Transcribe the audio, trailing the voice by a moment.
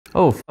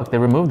Oh, fuck, they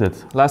removed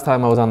it. Last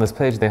time I was on this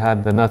page, they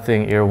had the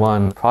Nothing Ear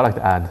 1 product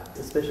ad.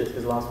 Suspicious,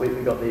 because last week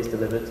we got these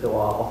delivered to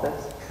our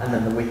office, and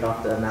then the week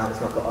after, now it's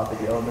not got our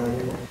video on there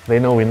anymore. They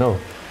know we know.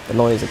 The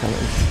lawyers are coming.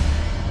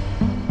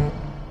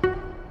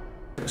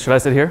 Should I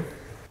sit here?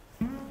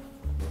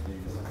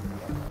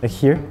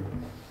 Here?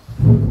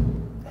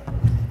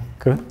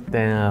 Good.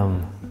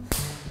 Damn.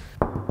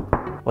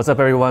 What's up,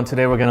 everyone?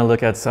 Today we're gonna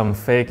look at some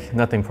fake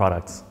nothing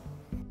products.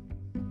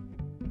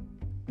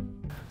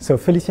 So,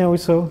 Felicien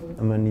Joseph,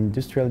 I'm an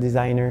industrial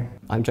designer.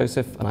 I'm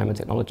Joseph, and I'm a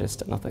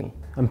technologist at Nothing.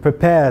 I'm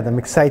prepared, I'm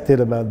excited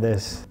about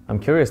this. I'm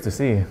curious to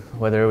see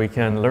whether we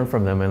can learn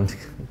from them and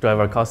drive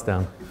our costs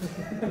down.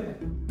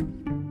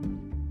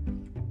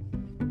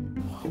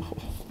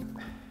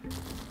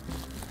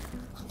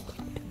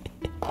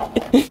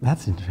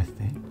 That's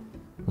interesting.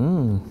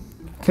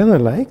 Kinda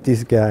like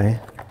this guy.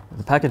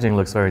 The packaging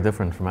looks very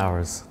different from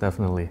ours,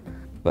 definitely.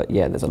 But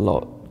yeah, there's a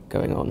lot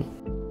going on.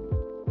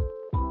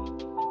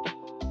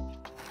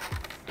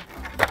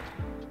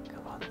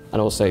 And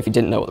also, if you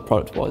didn't know what the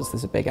product was,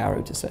 there's a big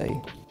arrow to say.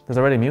 There's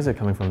already music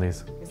coming from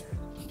these.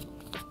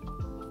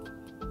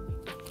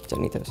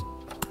 Don't need those.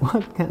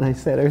 What can I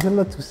say? There's a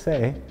lot to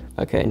say.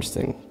 Okay,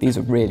 interesting. These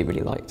are really,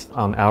 really light.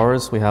 On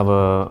ours, we have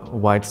a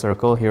white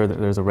circle. Here,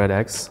 there's a red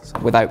X.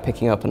 Without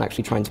picking up and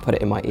actually trying to put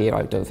it in my ear,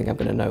 I don't think I'm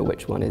going to know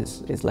which one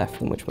is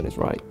left and which one is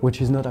right.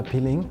 Which is not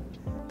appealing.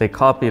 They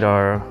copied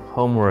our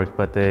homework,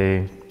 but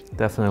they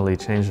definitely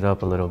changed it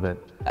up a little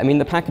bit. I mean,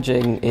 the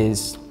packaging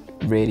is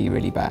really,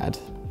 really bad.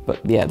 But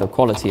yeah, the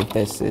quality of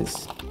this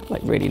is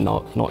like really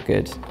not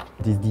good.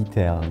 This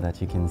detail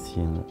that you can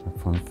see in the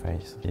front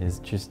face is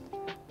just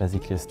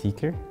basically a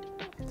sticker.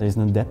 There's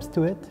no depth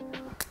to it.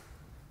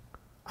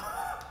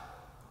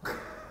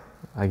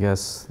 I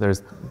guess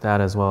there's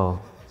that as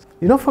well.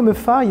 You know, from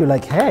afar, you're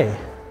like, hey,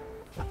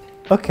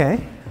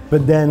 okay.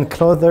 But then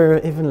closer,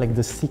 even like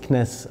the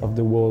thickness of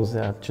the walls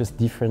are just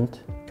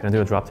different. Can I do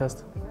a drop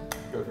test?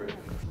 Go for it.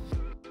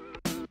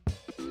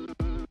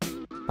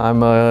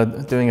 I'm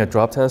doing a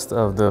drop test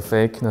of the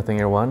fake Nothing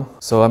Ear 1.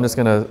 So I'm just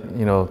gonna,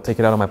 take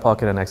it out of my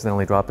pocket and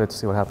accidentally drop it to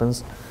see what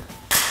happens.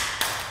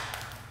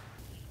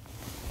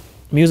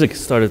 Music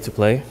started to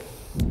play.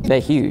 They're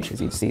huge, as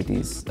you'd see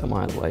these a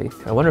mile away.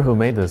 I wonder who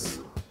made this.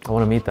 I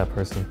want to meet that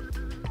person.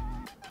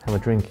 Have a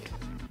drink.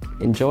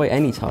 Enjoy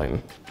any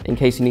time, in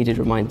case you needed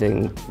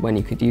reminding when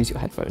you could use your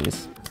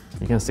headphones.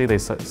 You can see they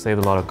saved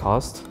a lot of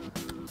cost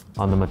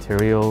on the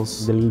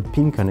materials. The little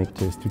pin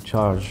connectors to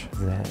charge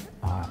that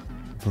are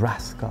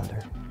brass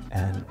color,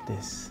 and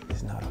this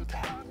is not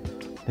okay.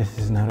 This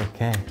is not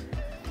okay.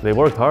 They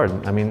worked hard.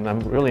 I mean,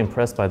 I'm really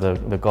impressed by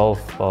the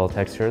golf ball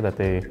texture that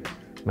they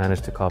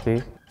managed to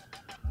copy.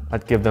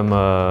 I'd give them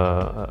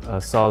a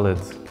solid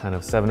kind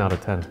of 7 out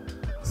of 10.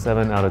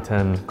 7 out of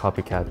 10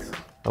 copycat.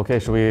 Okay,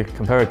 should we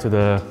compare it to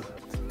the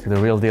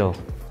real deal?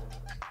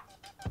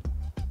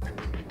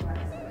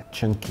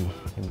 Chunky,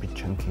 a bit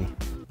chunky.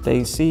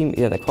 They seem,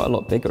 yeah, they're quite a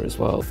lot bigger as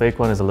well. The fake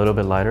one is a little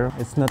bit lighter.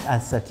 It's not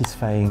as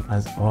satisfying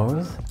as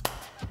ours.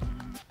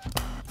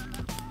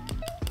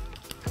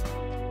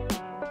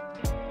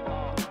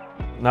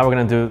 Now we're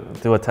gonna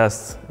do a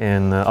test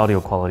in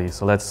audio quality.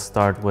 So let's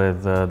start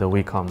with the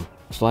Wacom.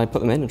 Shall I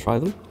put them in and try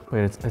them?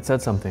 Wait, it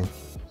said something.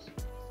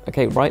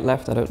 Okay, right,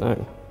 left, I don't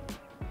know.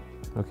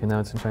 Okay, now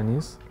it's in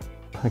Chinese.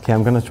 Okay,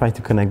 I'm gonna try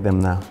to connect them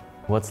now.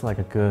 What's like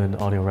a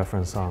good audio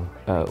reference song?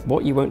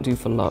 What You Won't Do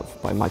for Love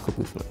by Michael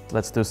Boothman.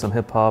 Let's do some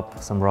hip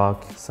hop, some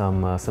rock,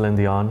 some Celine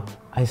Dion.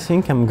 I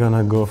think I'm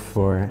gonna go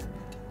for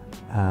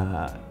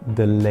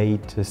the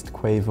latest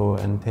Quavo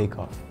and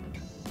Takeoff.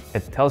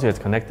 It tells you it's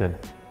connected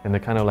in the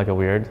kind of like a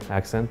weird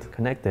accent.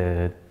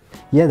 Connected.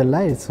 Yeah, the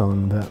light is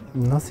on, but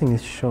nothing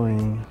is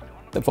showing.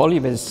 The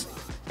volume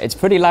it's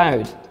pretty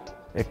loud.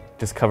 It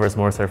just covers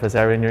more surface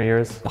area in your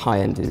ears. The high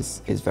end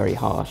is very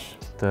harsh.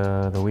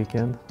 The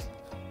Weekend.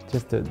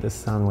 Just the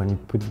sound when you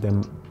put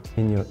them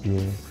in your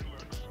ears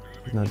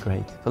is not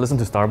great. So listen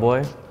to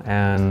Starboy,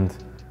 and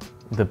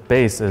the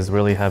bass is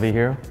really heavy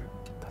here.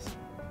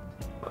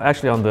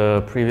 Actually, on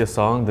the previous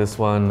song, this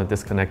one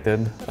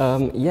disconnected.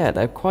 Yeah,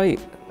 they're quite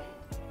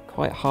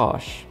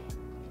harsh.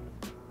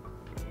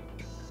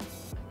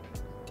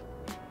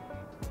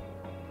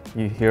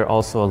 You hear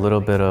also a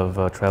little bit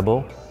of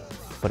treble,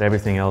 but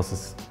everything else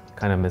is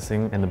kind of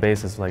missing, and the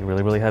bass is like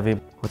really, really heavy.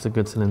 What's a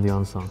good Celine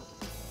Dion song?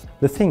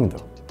 The thing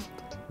though,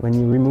 when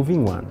you're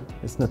removing one,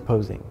 it's not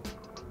posing.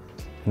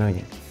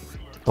 Annoying.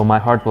 Oh, My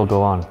Heart Will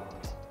Go On.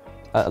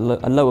 A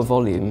lower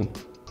volume,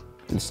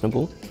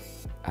 listenable.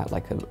 At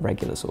like a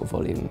regular sort of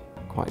volume,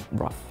 quite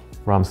rough.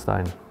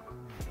 Rammstein.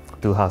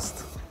 Du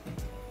hast.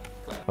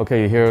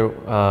 Okay, you hear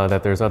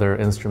that there's other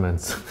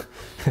instruments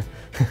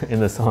in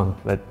the song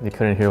that you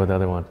couldn't hear with the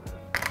other one.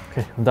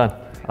 Okay, I'm done.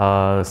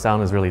 The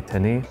sound is really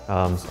tinny.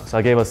 So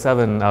I gave a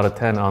 7 out of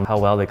 10 on how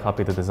well they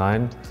copied the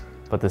design,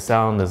 but the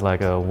sound is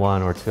like a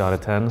 1 or 2 out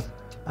of 10.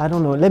 I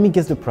don't know, let me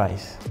guess the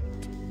price.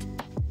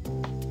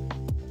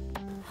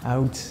 I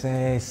would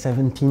say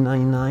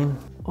 $17.99.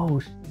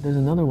 Oh, there's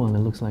another one that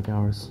looks like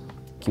ours.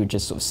 You would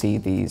just sort of see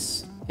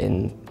these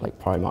in like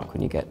Primark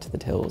when you get to the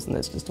tills, and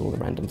there's just all the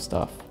random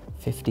stuff.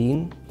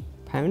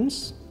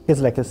 £15. It's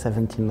like a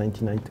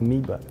 17.99 to me,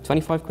 but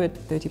 25 quid,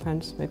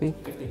 £30 maybe?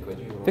 15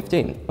 quid.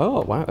 15?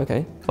 Oh, wow,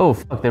 okay. Oh,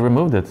 fuck, they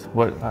removed it.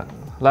 What?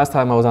 Last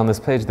time I was on this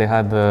page, they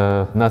had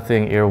the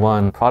Nothing Ear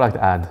 1 product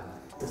ad.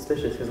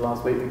 Suspicious because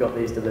last week we got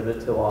these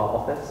delivered to our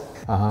office,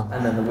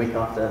 and then the week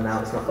after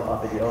now it's not got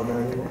our video on there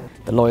anymore.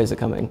 The lawyers are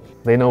coming.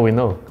 They know we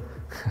know.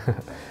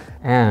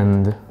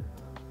 And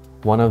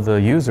one of the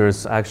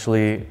users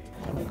actually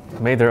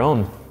made their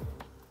own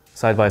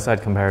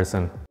side-by-side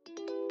comparison.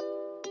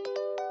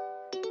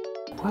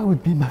 what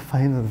would be my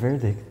final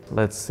verdict?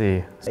 Let's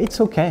see.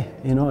 It's okay,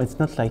 you know, it's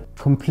not like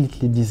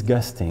completely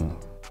disgusting.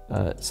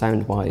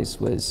 Sound-wise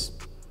was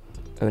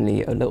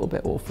only a little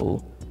bit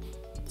awful.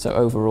 So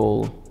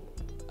overall,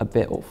 a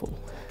bit awful.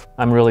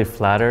 I'm really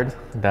flattered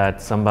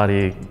that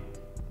somebody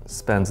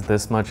spends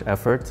this much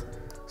effort,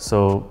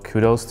 so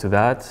kudos to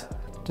that.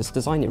 Just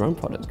design your own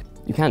product.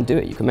 You can't do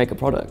it, you can make a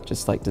product,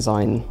 just like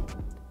design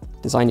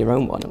your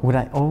own one. Would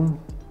I own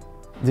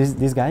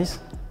these guys?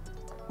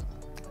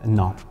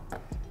 No,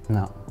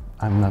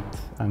 I'm not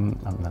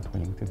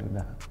willing to do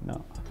that,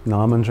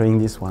 no, I'm enjoying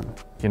this one.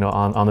 You know,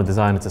 on the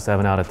design, it's a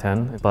 7 out of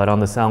 10, but on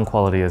the sound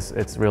quality,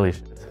 it's really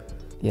shit.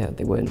 Yeah,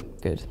 they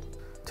weren't good.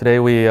 Today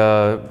we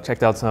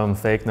checked out some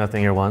fake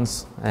Nothing Ear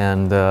ones,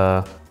 and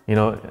you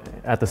know,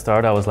 at the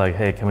start I was like,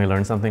 hey, can we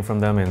learn something from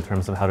them in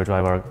terms of how to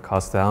drive our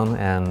costs down?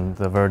 And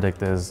the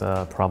verdict is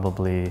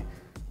probably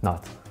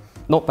not.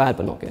 Not bad,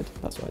 but not good,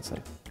 that's what I'd say.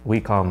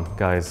 WeCom,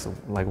 guys,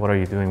 like, what are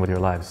you doing with your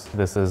lives?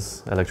 This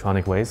is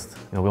electronic waste.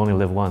 You know, we only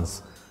live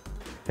once.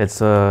 It's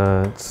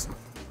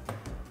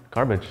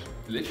garbage.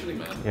 Literally,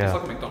 man. Yeah. It's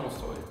like a McDonald's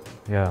toy.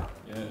 Yeah.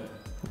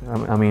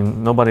 Yeah. I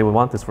mean, nobody would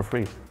want this for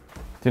free. Do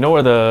you know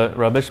where the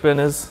rubbish bin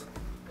is?